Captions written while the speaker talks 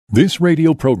This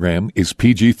radio program is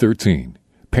PG-13.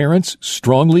 Parents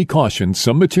strongly caution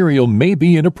some material may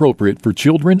be inappropriate for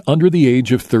children under the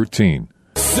age of 13.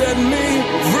 Set me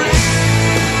free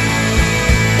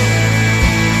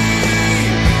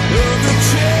of the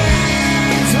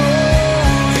chains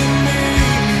holding me.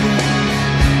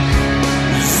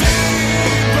 Is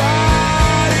anybody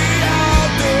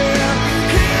out there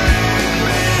hearing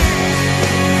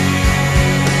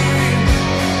me?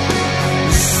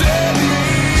 Set me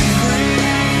free.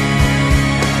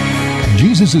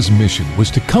 Jesus' mission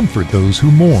was to comfort those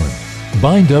who mourn,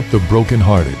 bind up the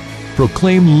brokenhearted,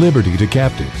 proclaim liberty to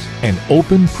captives, and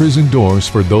open prison doors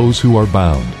for those who are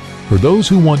bound. For those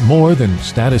who want more than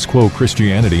status quo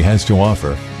Christianity has to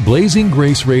offer, Blazing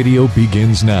Grace Radio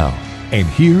begins now. And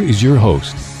here is your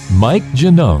host, Mike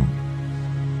Genung.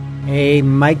 Hey,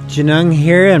 Mike Genung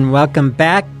here, and welcome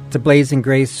back to Blazing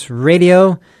Grace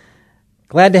Radio.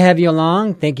 Glad to have you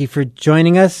along. Thank you for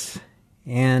joining us.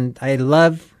 And I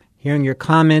love hearing your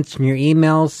comments and your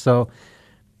emails, so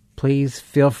please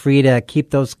feel free to keep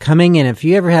those coming. And if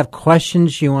you ever have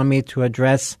questions you want me to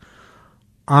address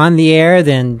on the air,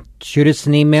 then shoot us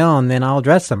an email and then I'll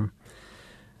address them.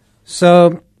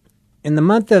 So in the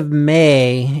month of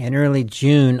May and early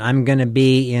June, I'm going to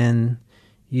be in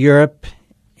Europe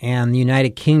and the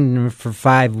United Kingdom for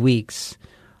 5 weeks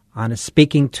on a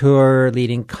speaking tour,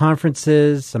 leading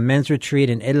conferences, a men's retreat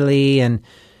in Italy, and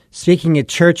speaking at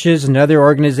churches and other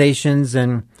organizations.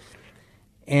 And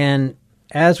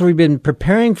as we've been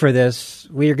preparing for this,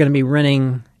 we are going to be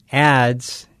running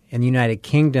ads in the United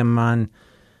Kingdom on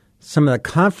some of the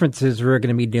conferences we're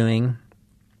going to be doing.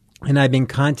 And I've been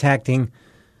contacting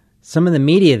some of the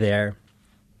media there.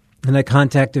 And I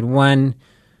contacted one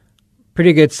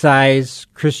pretty good size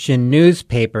Christian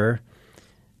newspaper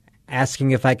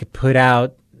asking if I could put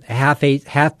out a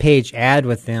half-page ad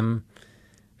with them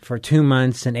for 2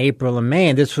 months in April and May.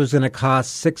 And this was going to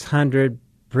cost 600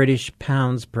 British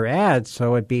pounds per ad,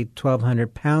 so it'd be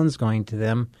 1,200 pounds going to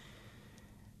them.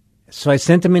 So I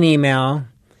sent them an email,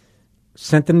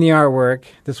 sent them the artwork.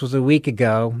 This was a week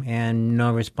ago, and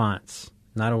no response,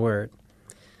 not a word.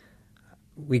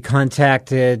 We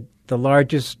contacted the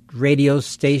largest radio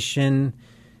station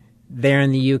there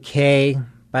in the UK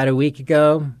about a week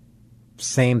ago.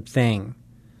 Same thing,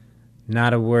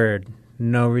 not a word,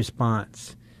 no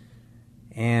response.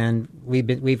 And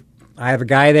I have a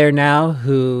guy there now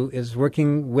who is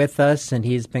working with us, and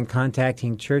he's been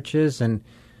contacting churches, and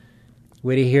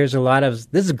what he hears a lot of,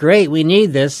 this is great, we need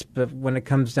this, but when it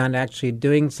comes down to actually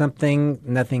doing something,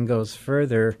 nothing goes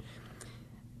further.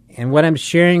 And what I'm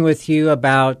sharing with you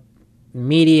about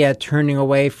media turning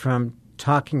away from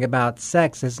talking about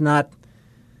sex is not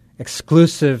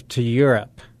exclusive to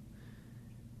Europe.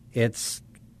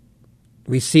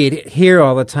 We see it here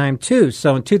all the time, too.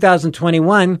 So in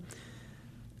 2021,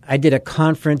 I did a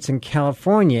conference in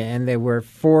California, and there were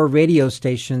 4 radio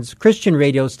stations, Christian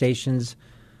radio stations,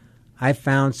 I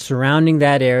found surrounding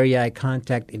that area. I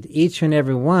contacted each and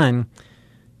every one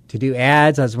to do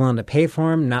ads. I was willing to pay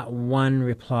for them. Not one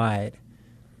replied.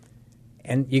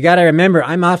 And you got to remember,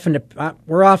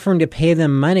 we're offering to pay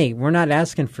them money. We're not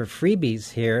asking for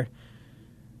freebies here.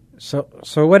 So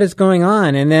what is going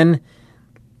on? And then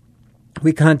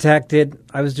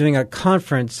I was doing a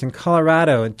conference in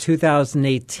Colorado in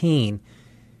 2018,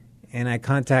 and I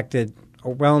contacted a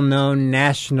well-known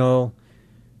national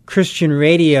Christian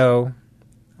radio.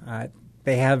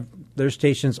 They have their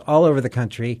stations all over the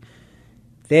country.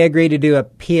 They agreed to do a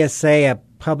PSA, a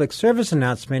public service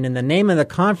announcement, and the name of the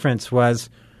conference was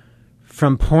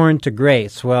From Porn to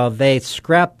Grace. Well, they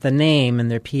scrapped the name in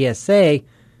their PSA,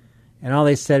 and all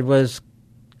they said was,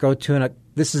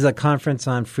 this is a conference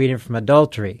on freedom from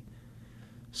adultery.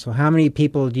 So how many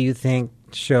people do you think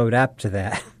showed up to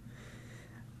that?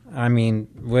 I mean,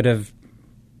 would have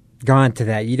gone to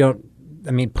that?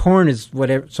 Porn is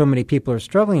what so many people are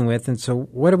struggling with, and so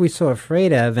what are we so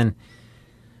afraid of? And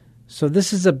so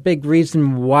this is a big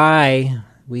reason why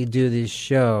we do this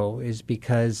show, is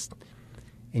because,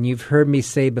 and you've heard me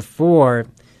say before,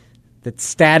 that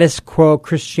status quo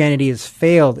Christianity has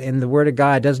failed, and the Word of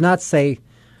God does not say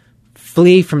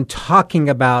flee from talking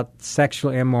about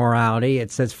sexual immorality. It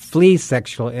says flee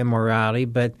sexual immorality,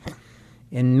 but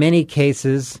in many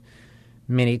cases,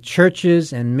 many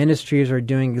churches and ministries are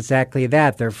doing exactly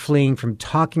that. They're fleeing from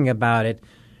talking about it,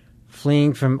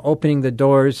 fleeing from opening the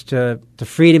doors to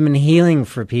freedom and healing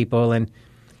for people. And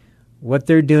what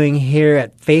they're doing here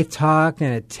at Faith Talk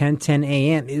and at 10:10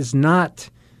 a.m. is not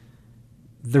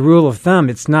the rule of thumb.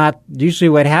 It's not usually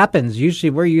what happens. Usually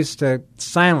we're used to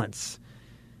silence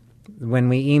when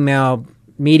we email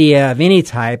media of any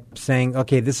type saying,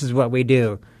 okay, this is what we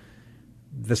do.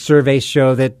 The surveys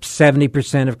show that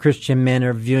 70% of Christian men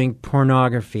are viewing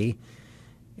pornography.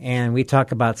 And we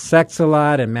talk about sex a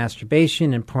lot and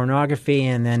masturbation and pornography,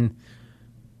 and then,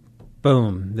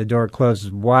 boom, the door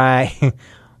closes. Why?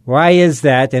 Why is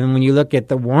that? And when you look at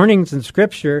the warnings in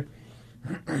Scripture,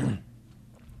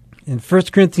 in 1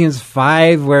 Corinthians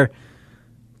 5, where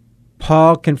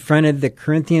Paul confronted the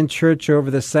Corinthian church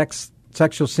over the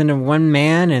sexual sin of one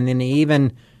man, and then he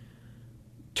even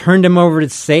turned him over to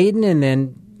Satan, and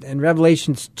then in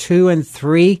Revelations 2 and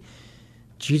 3,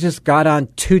 Jesus got on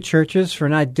 2 churches for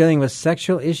not dealing with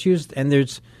sexual issues, and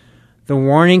there's the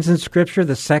warnings in Scripture,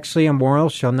 the sexually immoral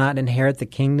shall not inherit the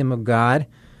kingdom of God.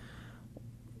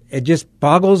 It just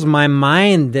boggles my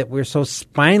mind that we're so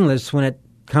spineless when it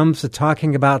comes to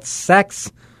talking about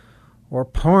sex or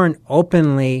porn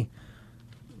openly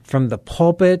from the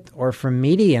pulpit or from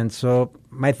media. And so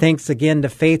my thanks again to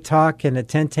Faith Talk and to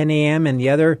 1010 AM and the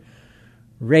other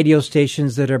radio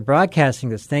stations that are broadcasting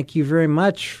this. Thank you very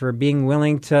much for being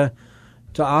willing to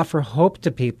offer hope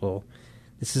to people.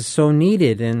 This is so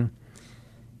needed.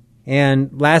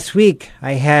 And last week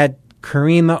I had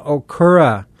Karima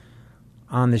Okura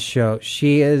on the show.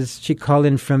 She called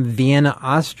in from Vienna,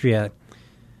 Austria.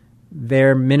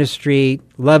 Their ministry,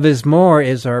 Love is More,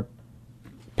 is our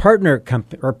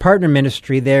partner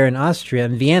ministry there in Austria,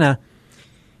 in Vienna.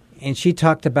 And she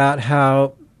talked about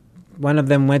how one of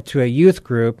them went to a youth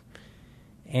group,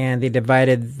 and they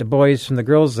divided the boys from the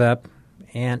girls up,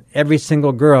 and every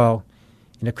single girl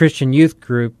in a Christian youth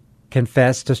group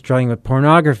confessed to struggling with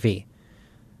pornography.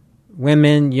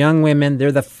 Women, young women,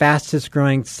 they're the fastest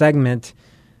growing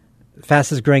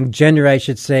gender, I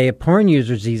should say, of porn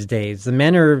users these days. The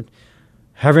men are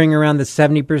hovering around the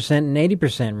 70% and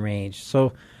 80% range.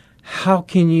 So how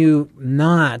can you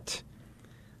not,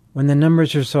 when the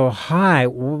numbers are so high,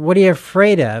 what are you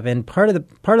afraid of? And part of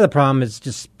the problem is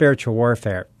just spiritual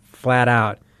warfare, flat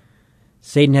out.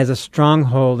 Satan has a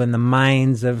stronghold in the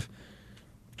minds of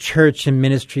church and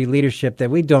ministry leadership that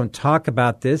we don't talk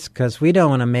about this because we don't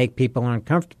want to make people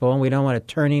uncomfortable and we don't want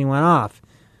to turn anyone off.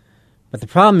 But the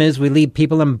problem is we leave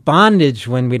people in bondage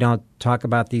when we don't talk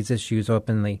about these issues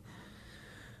openly.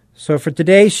 So for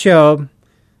today's show,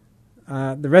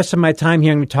 the rest of my time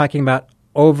here, I'm going to be talking about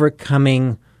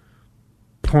overcoming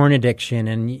porn addiction.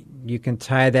 And you can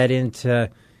tie that into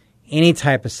any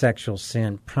type of sexual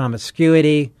sin,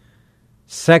 promiscuity,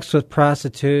 sex with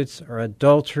prostitutes, or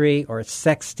adultery, or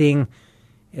sexting.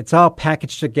 It's all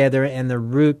packaged together, and the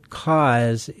root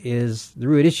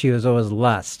issue is always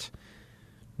lust,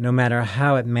 no matter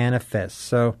how it manifests.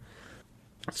 So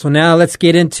now let's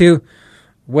get into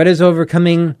what does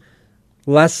overcoming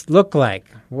lust look like?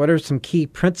 What are some key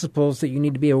principles that you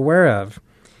need to be aware of?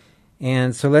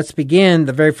 And so let's begin.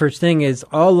 The very first thing is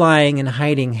all lying and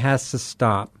hiding has to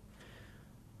stop.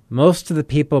 Most of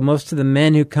the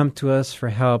men who come to us for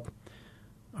help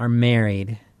are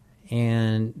married,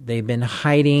 and they've been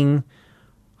hiding.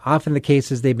 Often the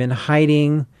case is they've been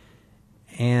hiding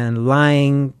and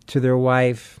lying to their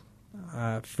wife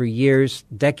for years,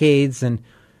 decades, and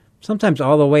sometimes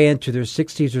all the way into their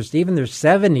 60s or even their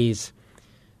 70s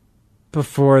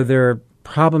before their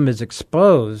problem is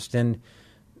exposed. And,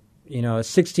 a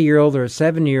 60-year-old or a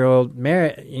 70-year-old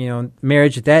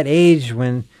marriage at that age,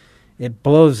 when it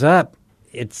blows up,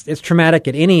 it's traumatic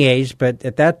at any age, but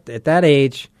at that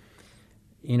age,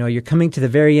 you're coming to the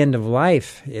very end of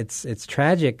life. It's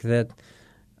tragic that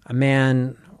a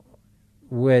man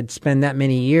would spend that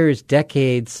many years,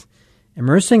 decades,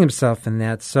 immersing himself in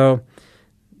that. So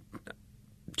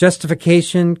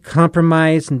justification,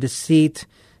 compromise, and deceit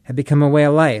have become a way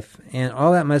of life, and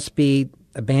all that must be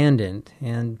abandoned.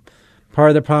 And part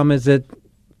of the problem is that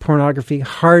pornography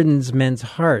hardens men's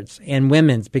hearts and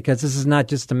women's, because this is not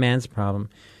just a man's problem.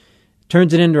 It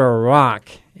turns it into a rock,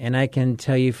 and I can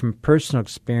tell you from personal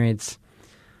experience,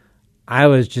 I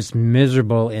was just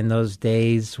miserable in those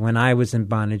days when I was in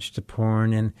bondage to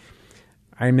porn. And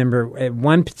I remember at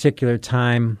one particular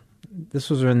time, this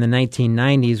was in the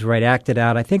 1990s, where I'd acted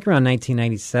out, I think around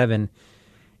 1997.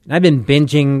 And I've been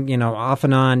binging, off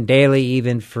and on, daily,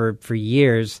 even for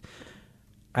years.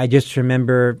 I just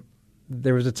remember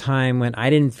there was a time when I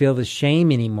didn't feel the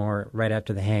shame anymore right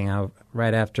after the hangout,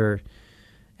 right after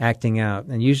acting out.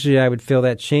 And usually I would feel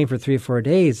that shame for 3 or 4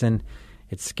 days, and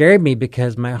it scared me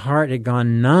because my heart had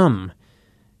gone numb.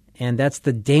 And that's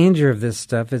the danger of this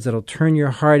stuff, is it'll turn your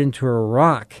heart into a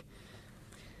rock.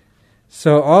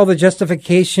 So all the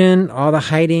justification, all the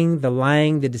hiding, the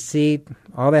lying, the deceit,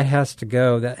 all that has to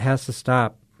go. That has to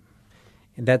stop.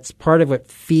 And that's part of what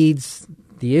feeds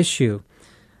the issue.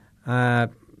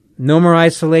 No more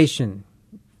isolation.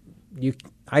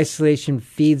 Isolation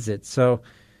feeds it. So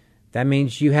That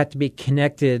means you have to be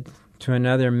connected to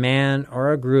another man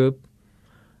or a group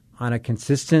on a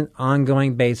consistent,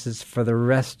 ongoing basis for the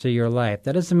rest of your life.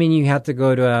 That doesn't mean you have to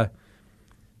go to a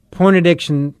porn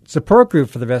addiction support group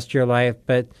for the rest of your life,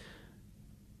 but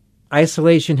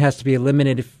isolation has to be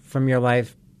eliminated from your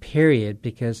life, period,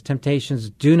 because temptations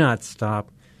do not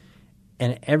stop,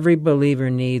 and every believer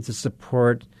needs the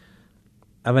support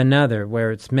of another,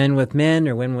 where it's men with men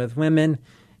or women with women,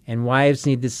 and wives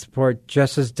need the support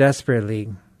just as desperately.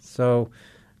 So,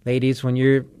 ladies, when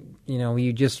you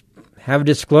just have a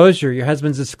disclosure, your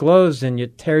husband's disclosed and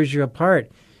it tears you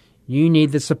apart, you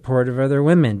need the support of other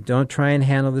women. Don't try and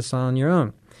handle this on your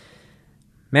own.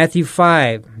 Matthew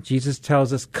 5, Jesus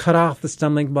tells us, cut off the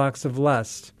stumbling blocks of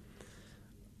lust,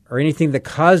 or anything that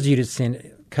caused you to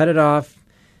sin. Cut it off.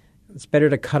 It's better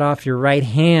to cut off your right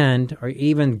hand or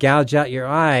even gouge out your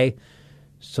eye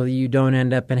so that you don't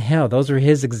end up in hell. Those are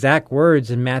his exact words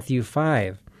in Matthew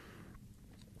 5.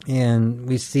 And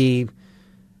we see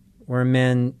where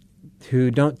men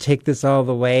who don't take this all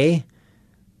the way,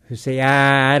 who say,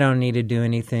 I don't need to do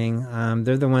anything,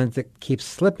 they're the ones that keep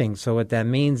slipping. So what that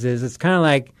means is it's kind of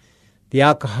like the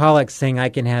alcoholic saying, I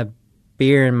can have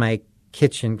beer in my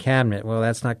kitchen cabinet. Well,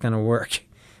 that's not going to work.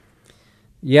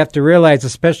 You have to realize,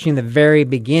 especially in the very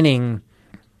beginning,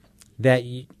 that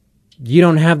you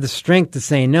don't have the strength to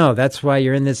say no. That's why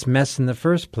you're in this mess in the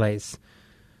first place.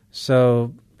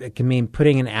 So it can mean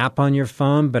putting an app on your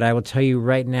phone, but I will tell you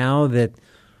right now that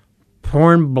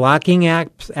porn blocking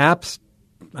apps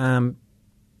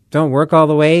don't work all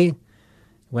the way.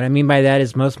 What I mean by that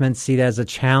is most men see that as a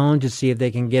challenge to see if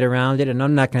they can get around it, and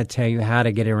I'm not going to tell you how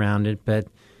to get around it, but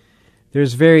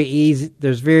there's very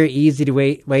easy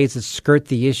ways to skirt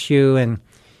the issue, and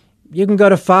you can go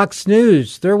to Fox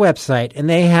News, their website, and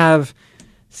they have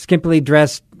skimpily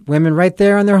dressed women right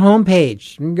there on their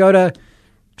homepage. You can go to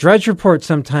Drudge Report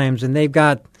sometimes, and they've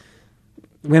got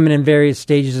women in various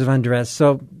stages of undress.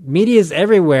 So media is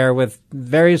everywhere with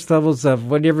various levels of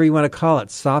whatever you want to call it,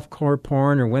 softcore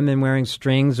porn or women wearing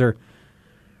strings or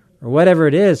whatever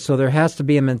it is. So there has to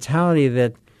be a mentality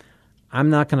that I'm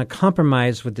not going to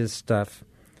compromise with this stuff.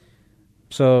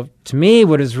 So to me,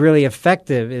 what is really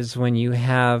effective is when you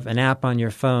have an app on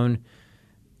your phone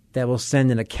that will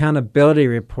send an accountability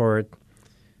report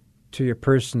to your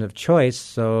person of choice.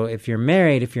 So if you're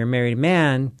a married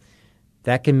man,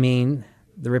 that can mean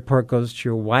the report goes to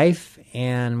your wife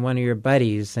and one of your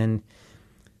buddies. And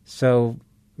so,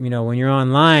 when you're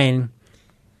online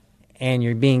and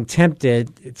you're being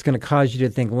tempted, it's going to cause you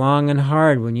to think long and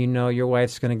hard when you know your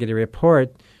wife's going to get a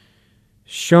report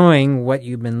showing what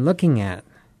you've been looking at.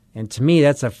 And to me,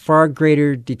 that's a far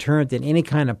greater deterrent than any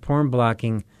kind of porn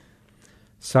blocking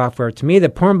software. To me, the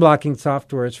porn blocking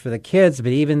software is for the kids,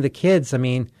 but even the kids,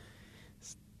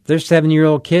 they're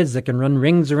 7-year-old kids that can run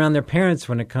rings around their parents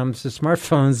when it comes to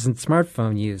smartphones and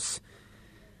smartphone use.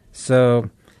 So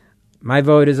my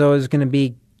vote is always going to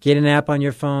be get an app on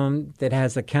your phone that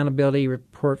has accountability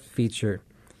report feature.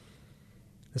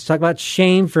 Let's talk about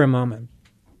shame for a moment.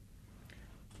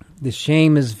 The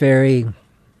shame is very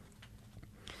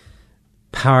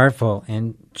powerful,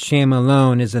 and shame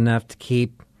alone is enough to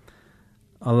keep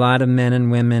a lot of men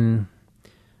and women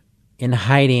in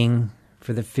hiding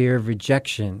for the fear of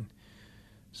rejection.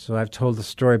 So I've told the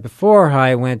story before how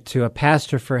I went to a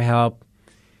pastor for help,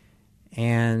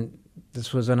 and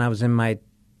this was when I was in my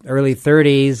early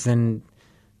 30s, and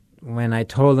when I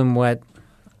told him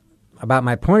about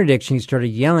my porn addiction, he started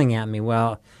yelling at me.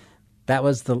 Well, that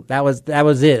was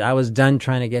it. I was done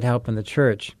trying to get help in the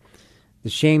church. The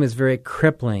shame is very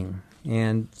crippling,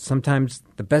 and sometimes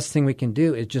the best thing we can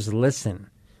do is just listen.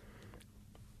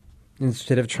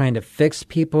 Instead of trying to fix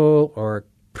people or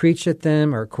preach at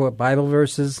them or quote Bible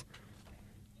verses,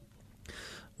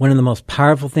 one of the most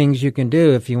powerful things you can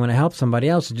do if you want to help somebody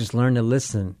else is just learn to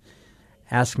listen.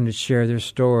 Ask them to share their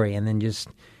story, and then just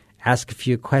ask a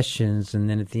few questions, and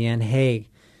then at the end, hey,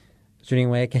 is there any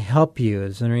way I can help you?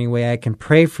 Is there any way I can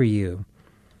pray for you?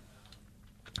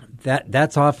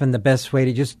 That's often the best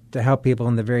way to help people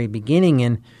in the very beginning.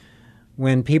 And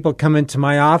when people come into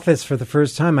my office for the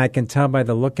first time, I can tell by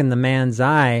the look in the man's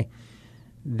eye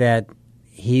that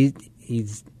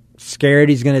he's scared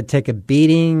he's going to take a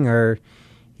beating, or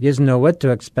he doesn't know what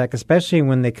to expect, especially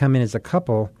when they come in as a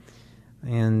couple.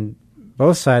 And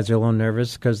both sides are a little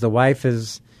nervous because the wife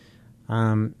is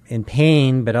in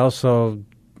pain, but also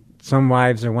some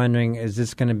wives are wondering, is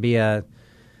this going to be a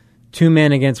 2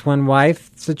 men against 1 wife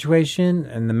situation?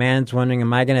 And the man's wondering,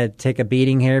 am I going to take a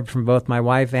beating here from both my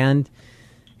wife and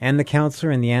the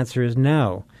counselor? And the answer is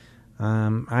no.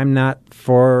 I'm not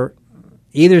for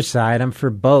either side. I'm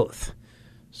for both.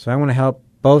 So I want to help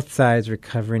both sides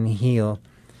recover and heal.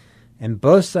 And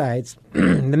both sides,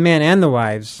 the men and the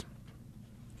wives,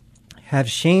 have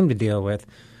shame to deal with.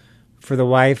 For the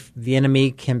wife, the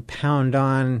enemy can pound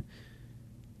on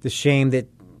the shame that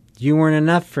you weren't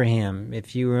enough for him.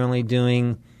 If you were only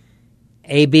doing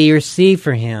A, B, or C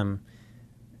for him,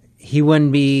 he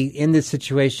wouldn't be in this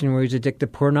situation where he's addicted to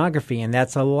pornography. And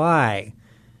that's a lie.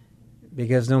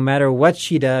 Because no matter what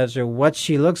she does or what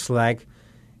she looks like,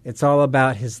 it's all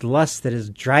about his lust that is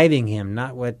driving him,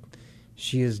 not what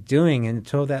she is doing. And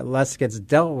until that lust gets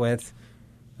dealt with,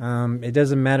 it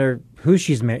doesn't matter who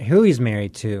he's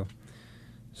married to.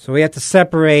 So we have to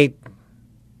separate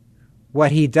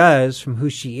what he does from who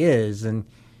she is. And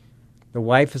the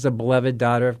wife is a beloved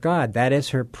daughter of God. That is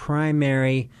her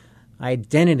primary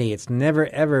identity. It's never,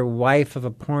 ever wife of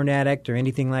a porn addict or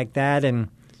anything like that. And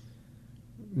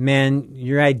men,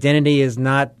 your identity is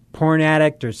not porn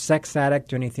addict or sex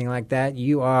addict or anything like that.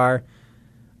 You are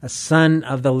a son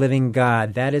of the living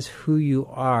God. That is who you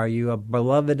are. You are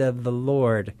beloved of the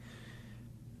Lord.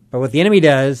 But what the enemy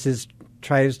does is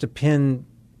tries to pin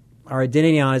our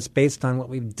identity on us based on what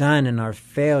we've done and our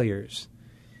failures.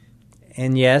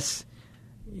 And yes,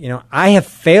 I have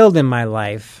failed in my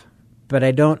life, but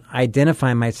I don't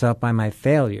identify myself by my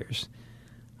failures.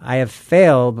 I have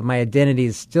failed, but my identity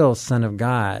is still son of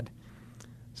God.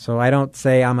 So I don't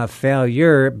say I'm a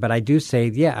failure, but I do say,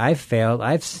 yeah, I've failed,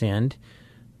 I've sinned,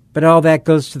 but all that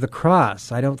goes to the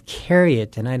cross. I don't carry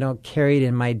it, and I don't carry it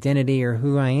in my identity or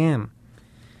who I am.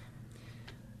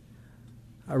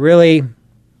 A really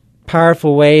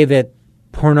powerful way that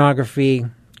pornography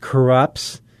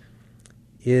corrupts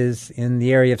is in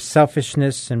the area of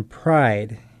selfishness and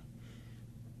pride.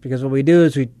 Because what we do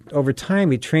is over time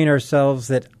we train ourselves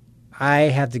that I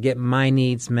have to get my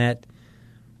needs met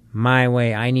my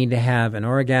way. I need to have an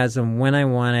orgasm when I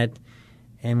want it,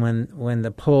 and when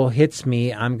the pull hits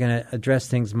me, I'm going to address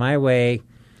things my way.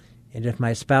 And if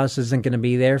my spouse isn't going to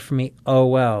be there for me, oh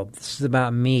well, this is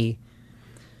about me.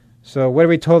 So what are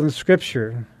we told in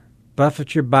Scripture?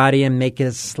 Buffet your body and make it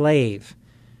a slave.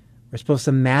 We're supposed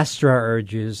to master our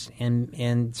urges.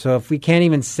 And so if we can't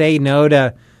even say no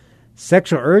to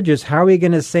sexual urges, how are we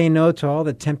going to say no to all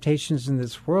the temptations in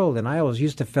this world? And I always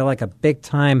used to feel like a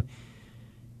big-time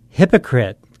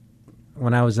hypocrite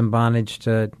when I was in bondage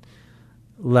to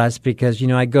lust because,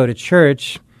 I'd go to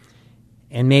church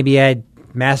and maybe I'd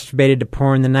masturbated to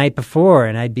porn the night before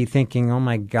and I'd be thinking, oh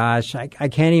my gosh, I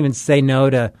can't even say no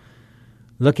to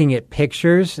looking at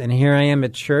pictures, and here I am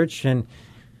at church, and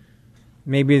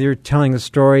maybe they're telling a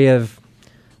story of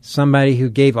somebody who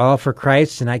gave all for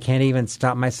Christ, and I can't even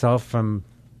stop myself from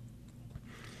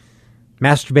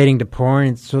masturbating to porn.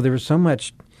 And so there was so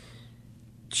much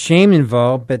shame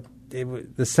involved, but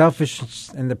the selfishness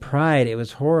and the pride, it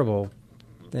was horrible.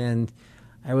 And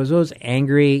I was always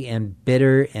angry and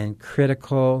bitter and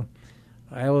critical.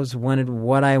 I always wanted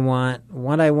what I wanted,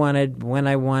 when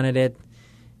I wanted it.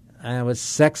 I was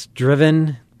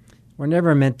sex-driven. We're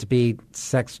never meant to be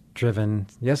sex-driven.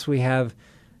 Yes, we have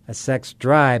a sex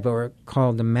drive, but we're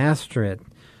called to master it.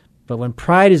 But when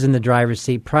pride is in the driver's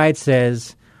seat, pride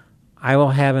says, I will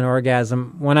have an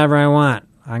orgasm whenever I want.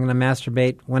 I'm going to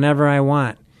masturbate whenever I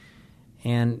want.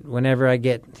 And whenever I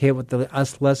get hit with the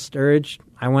lust urge,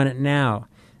 I want it now.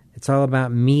 It's all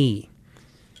about me.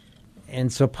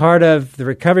 And so part of the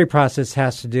recovery process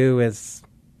has to do with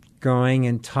going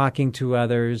and talking to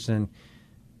others. And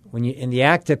when you in the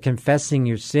act of confessing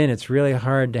your sin, it's really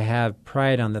hard to have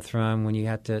pride on the throne when you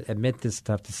have to admit this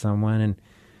stuff to someone.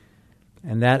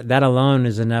 And that alone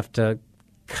is enough to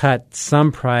cut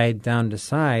some pride down to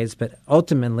size. But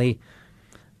ultimately,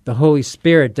 the Holy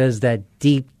Spirit does that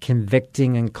deep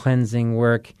convicting and cleansing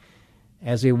work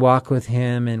as we walk with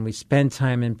Him and we spend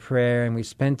time in prayer and we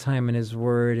spend time in His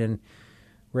Word and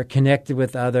we're connected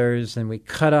with others and we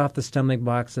cut off the stumbling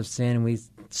blocks of sin and we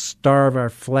starve our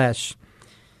flesh.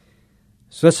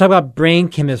 So let's talk about brain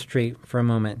chemistry for a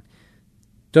moment.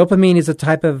 Dopamine is a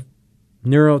type of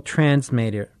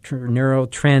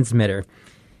neurotransmitter.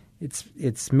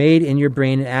 It's made in your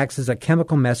brain. It acts as a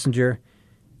chemical messenger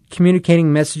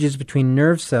communicating messages between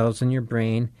nerve cells in your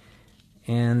brain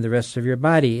and the rest of your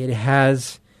body.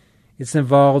 It's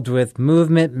involved with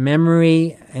movement,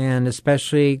 memory, and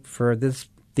especially for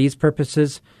these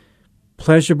purposes,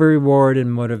 pleasure, reward,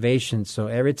 and motivation. So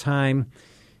every time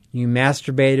you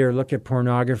masturbate or look at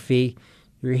pornography,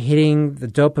 you're hitting the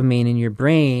dopamine in your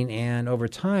brain, and over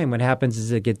time what happens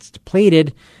is it gets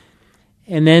depleted,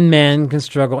 and then men can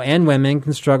struggle and women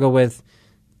can struggle with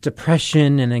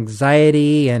depression and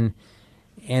anxiety, and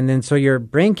then so your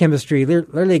brain chemistry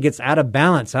literally gets out of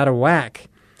balance, out of whack.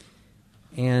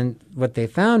 And what they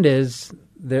found is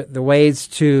the ways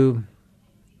to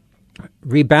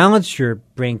rebalance your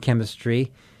brain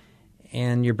chemistry,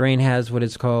 and your brain has what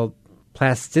is called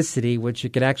plasticity, which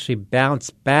it could actually bounce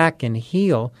back and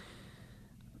heal.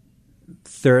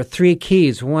 There are 3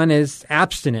 keys. One is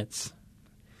abstinence.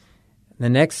 The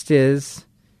next is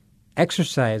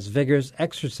exercise, vigorous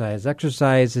exercise.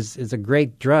 Exercise is a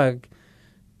great drug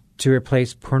to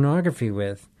replace pornography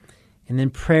with. And then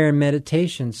prayer and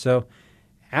meditation. So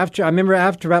I remember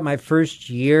after about my first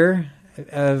year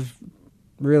of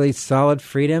really solid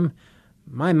freedom,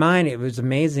 my mind, it was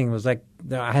amazing. It was like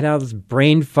I had all this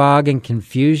brain fog and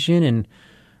confusion, and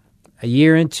a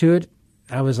year into it,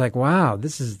 I was like, wow,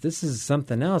 this is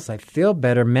something else. I feel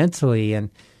better mentally. And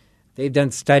they've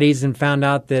done studies and found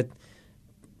out that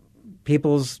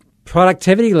people's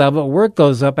productivity level at work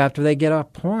goes up after they get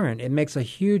off porn. It makes a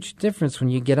huge difference when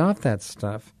you get off that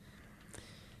stuff.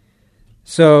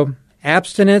 So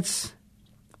abstinence,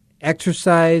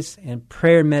 exercise, and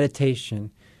prayer and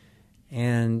meditation,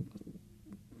 and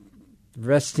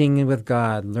resting with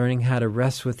God, learning how to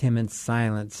rest with Him in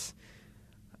silence,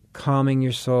 calming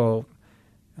your soul.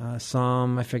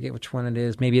 Psalm, I forget which one it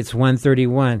is. Maybe it's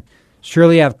 131.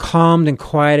 Surely I've calmed and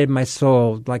quieted my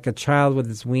soul like a child with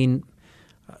his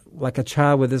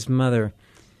mother.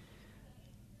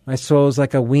 My soul is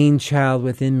like a weaned child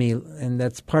within me. And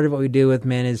that's part of what we do with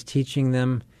men, is teaching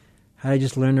them how to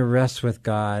just learn to rest with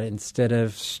God instead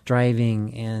of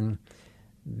striving. And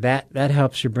that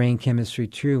helps your brain chemistry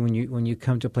too when you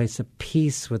come to a place of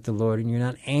peace with the Lord and you're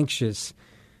not anxious.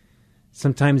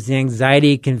 Sometimes the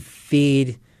anxiety can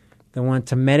feed the want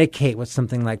to medicate with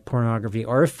something like pornography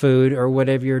or food or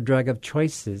whatever your drug of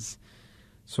choice is.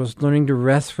 So it's learning to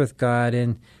rest with God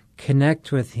and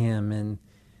connect with Him and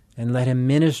let Him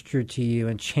minister to you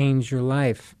and change your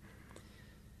life.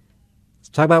 Let's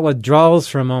talk about withdrawals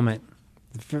for a moment.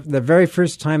 The very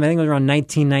first time, I think it was around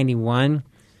 1991,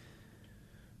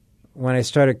 when I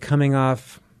started coming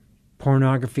off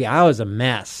pornography, I was a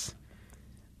mess.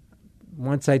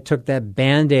 Once I took that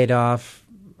Band-Aid off,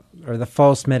 or the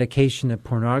false medication of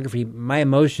pornography, my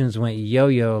emotions went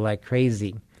yo-yo like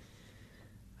crazy.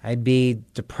 I'd be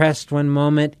depressed one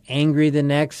moment, angry the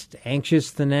next,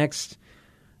 anxious the next.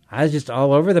 I was just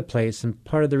all over the place. And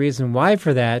part of the reason why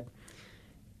for that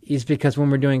is because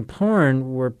when we're doing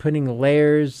porn, we're putting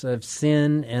layers of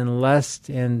sin and lust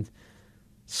and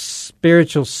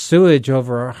spiritual sewage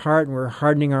over our heart, and we're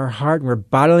hardening our heart, and we're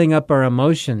bottling up our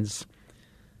emotions.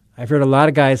 I've heard a lot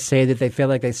of guys say that they feel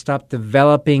like they stopped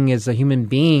developing as a human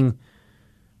being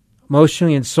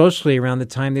emotionally and socially around the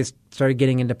time they started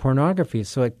getting into pornography.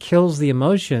 So it kills the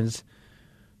emotions.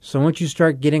 So once you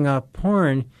start getting off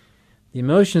porn, the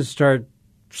emotions start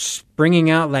springing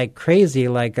out like crazy,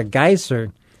 like a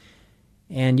geyser.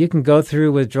 And you can go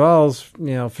through withdrawals,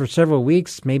 for several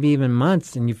weeks, maybe even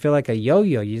months, and you feel like a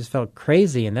yo-yo. You just felt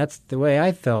crazy, and that's the way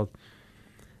I felt.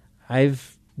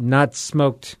 I've not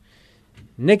smoked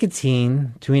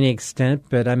nicotine to any extent,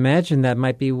 but I imagine that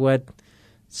might be what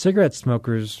cigarette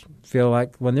smokers feel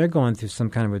like when they're going through some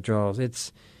kind of withdrawals.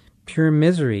 It's pure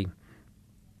misery.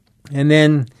 And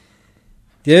then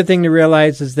the other thing to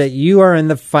realize is that you are in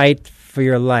the fight for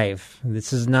your life.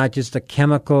 This is not just a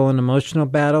chemical and emotional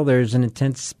battle. There's an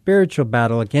intense spiritual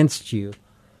battle against you.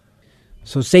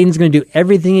 So Satan's going to do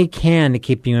everything he can to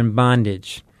keep you in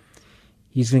bondage.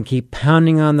 He's going to keep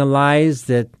pounding on the lies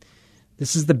that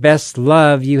this is the best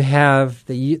love you have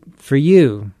for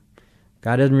you.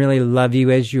 God doesn't really love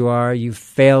you as you are. You've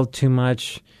failed too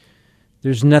much.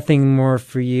 There's nothing more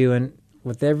for you. And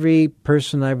with every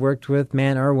person I've worked with,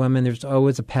 man or woman, there's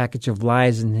always a package of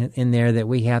lies in there that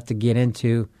we have to get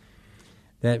into,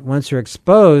 that once they're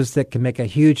exposed, that can make a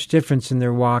huge difference in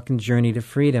their walk and journey to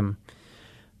freedom.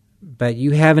 But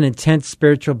you have an intense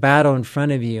spiritual battle in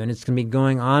front of you, and it's going to be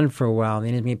going on for a while. The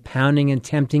enemy is going to be pounding and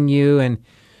tempting you, and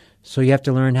so you have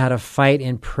to learn how to fight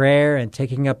in prayer and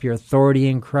taking up your authority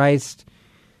in Christ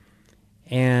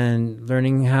and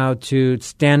learning how to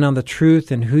stand on the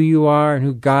truth and who you are and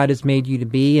who God has made you to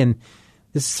be. And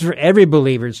this is for every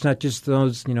believer. It's not just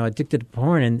those, addicted to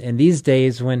porn. And these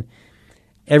days when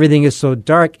everything is so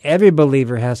dark, every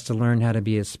believer has to learn how to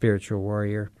be a spiritual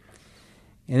warrior.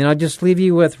 And then I'll just leave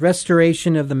you with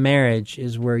restoration of the marriage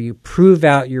is where you prove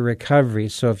out your recovery.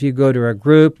 So if you go to a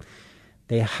group,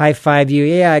 they high-five you,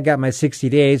 yeah, I got my 60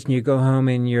 days, and you go home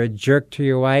and you're a jerk to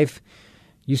your wife,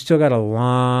 you still got a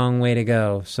long way to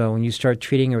go. So when you start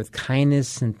treating her with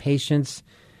kindness and patience,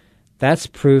 that's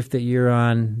proof that you're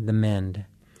on the mend.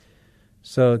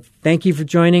 So thank you for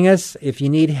joining us. If you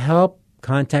need help,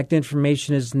 contact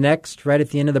information is next, right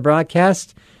at the end of the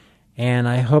broadcast, and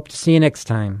I hope to see you next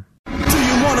time. Do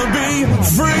you want to be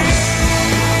free?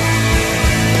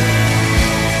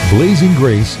 Blazing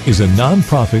Grace is a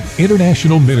non-profit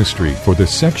international ministry for the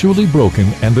sexually broken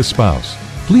and the spouse.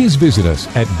 Please visit us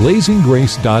at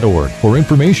blazinggrace.org for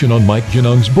information on Mike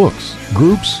Genung's books,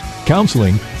 groups,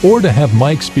 counseling, or to have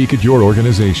Mike speak at your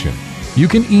organization. You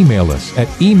can email us at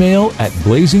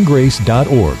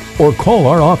email@blazinggrace.org or call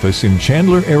our office in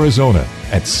Chandler, Arizona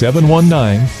at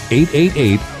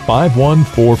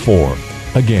 719-888-5144.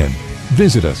 Again,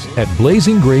 visit us at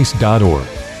blazinggrace.org.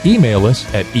 Email us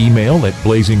at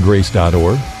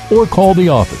email@blazinggrace.org or call the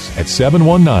office at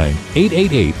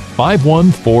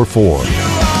 719-888-5144.